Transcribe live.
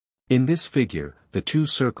In this figure, the two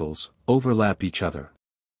circles overlap each other.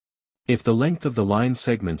 If the length of the line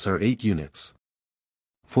segments are 8 units,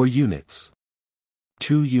 4 units,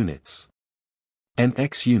 2 units, and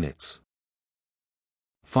x units,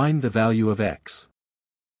 find the value of x.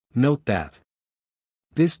 Note that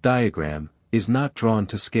this diagram is not drawn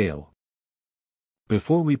to scale.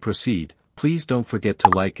 Before we proceed, please don't forget to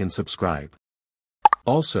like and subscribe.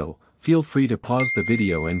 Also, feel free to pause the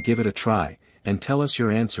video and give it a try, and tell us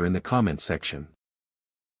your answer in the comments section.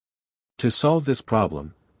 To solve this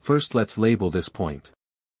problem, first let's label this point.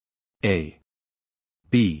 A,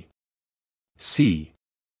 B, C,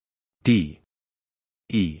 D,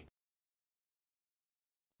 E,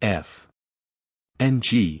 F, and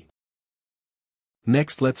G.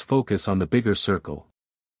 Next let's focus on the bigger circle.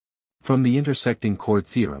 From the intersecting chord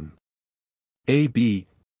theorem, AB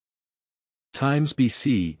times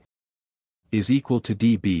BC is equal to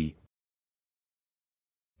DB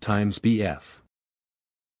times BF.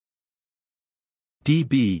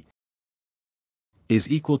 DB is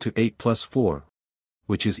equal to 8 plus 4,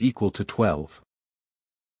 which is equal to 12.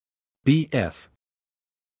 BF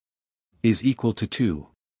is equal to 2.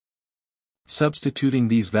 Substituting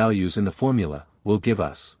these values in the formula will give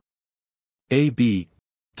us AB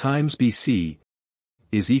times BC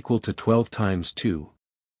is equal to 12 times 2.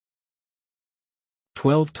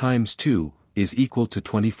 12 times 2 is equal to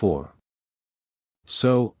 24.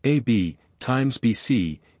 So, AB times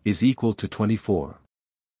BC is equal to 24.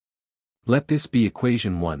 Let this be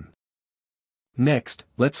equation 1. Next,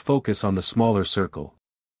 let's focus on the smaller circle.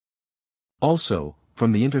 Also,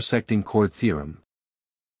 from the intersecting chord theorem,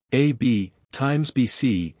 AB times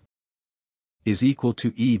BC is equal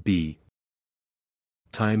to EB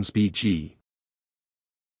times BG.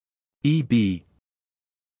 EB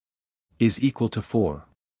is equal to 4.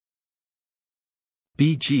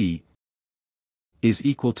 BG is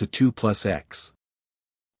equal to 2 plus x.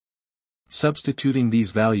 Substituting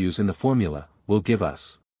these values in the formula will give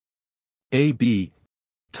us AB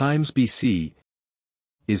times BC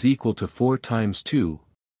is equal to 4 times 2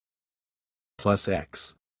 plus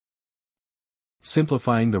x.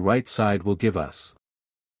 Simplifying the right side will give us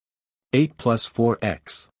 8 plus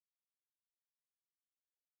 4x.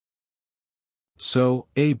 So,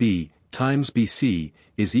 AB times BC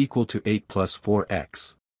is equal to 8 plus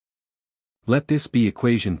 4x. Let this be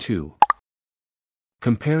equation 2.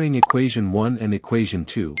 Comparing equation 1 and equation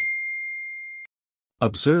 2.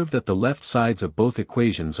 Observe that the left sides of both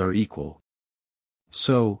equations are equal.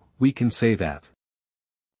 So, we can say that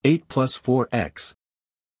 8 plus 4x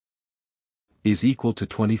is equal to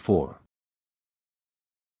 24.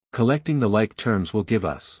 Collecting the like terms will give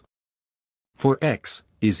us 4x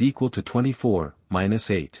is equal to 24 minus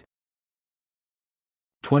 8.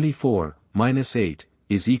 24 minus 8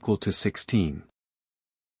 is equal to 16.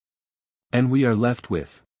 And we are left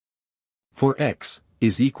with 4x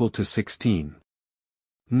is equal to 16.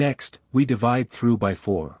 Next, we divide through by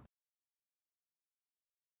 4.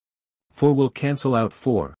 4 will cancel out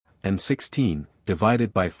 4, and 16,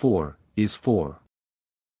 divided by 4, is 4.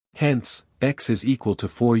 Hence, x is equal to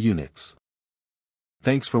 4 units.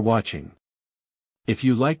 Thanks for watching. If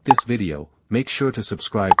you liked this video, make sure to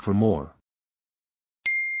subscribe for more.